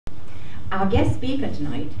Our guest speaker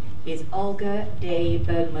tonight is Olga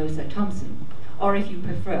Dey-Bergmoser Thompson, or if you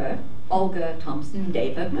prefer, Olga Thompson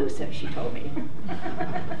Dey-Bergmoser, she told me.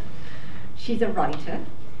 She's a writer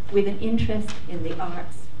with an interest in the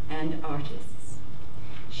arts and artists.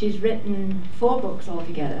 She's written 4 books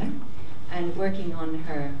altogether and working on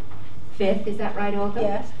her 5th, is that right, Olga?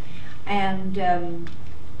 Yes. And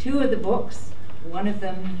 2 of the books, one of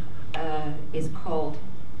them is called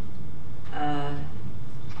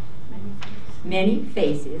Many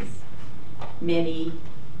Faces, Many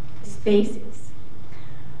Spaces.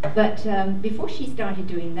 But before she started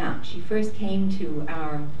doing that, she first came to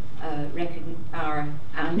our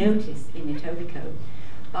notice in Etobicoke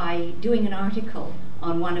by doing an article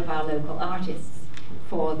on one of our local artists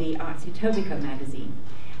for the Arts Etobicoke magazine.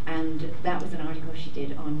 And that was an article she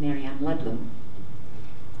did on Marianne Ludlam.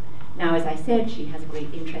 Now, as I said, she has a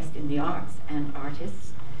great interest in the arts and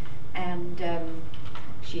artists, and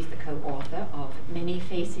she's the co-author of Many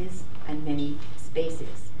Faces and Many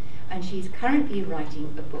Spaces. And she's currently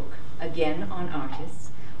writing a book, again on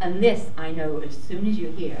artists, and this I know as soon as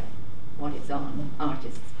you hear what it's on,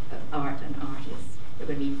 artists, art and artists. You're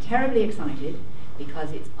going to be terribly excited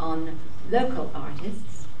because it's on local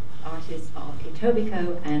artists, artists of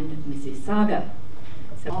Etobicoke and Mississauga.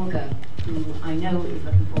 So Olga, who I know is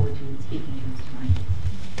looking forward to speaking to us tonight.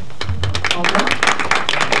 Olga?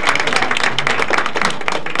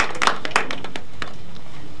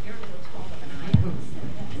 You're a little taller than I am.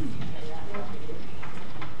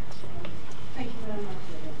 Thank you very much.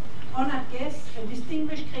 Honored guests,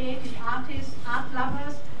 distinguished creative artists, art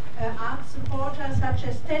lovers, art supporters such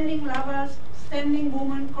as standing lovers, standing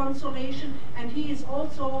woman, consolation, and he is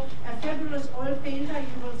also a fabulous oil painter.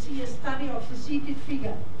 You will see a study of the seated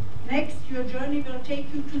figure. Next, your journey will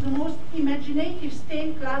take you to the most imaginative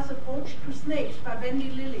stained glass approach to snakes by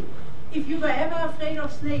Wendy Lilly. If you were ever afraid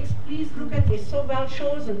of snakes, please look at this, so well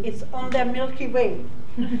chosen. It's on their Milky Way.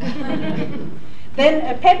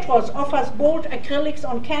 Then Petros offers bold acrylics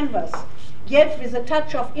on canvas, yet with a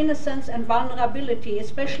touch of innocence and vulnerability,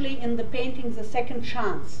 especially in the painting The Second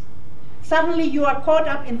Chance. Suddenly you are caught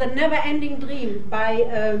up in the never-ending dream by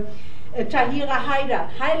Tahira Haider,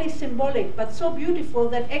 highly symbolic, but so beautiful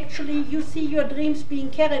that actually you see your dreams being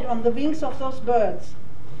carried on the wings of those birds.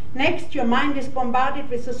 Next, your mind is bombarded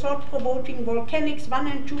with the thought-provoking Volcanics 1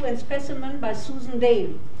 and 2 and Specimen by Susan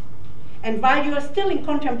Dale. And while you are still in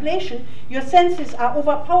contemplation, your senses are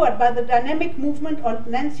overpowered by the dynamic movement on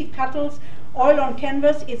Nancy Cuttle's Oil on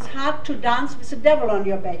Canvas. It's hard to dance with the devil on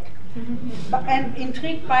your back. And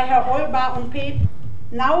intrigued by her oil bar on paper.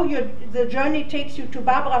 Now the journey takes you to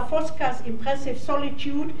Barbara Fosca's impressive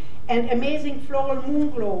Solitude and amazing floral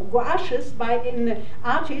moonglow, gouaches by an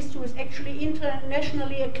artist who is actually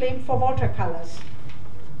internationally acclaimed for watercolors.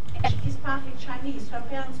 She is partly Chinese. Her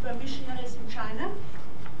parents were missionaries in China,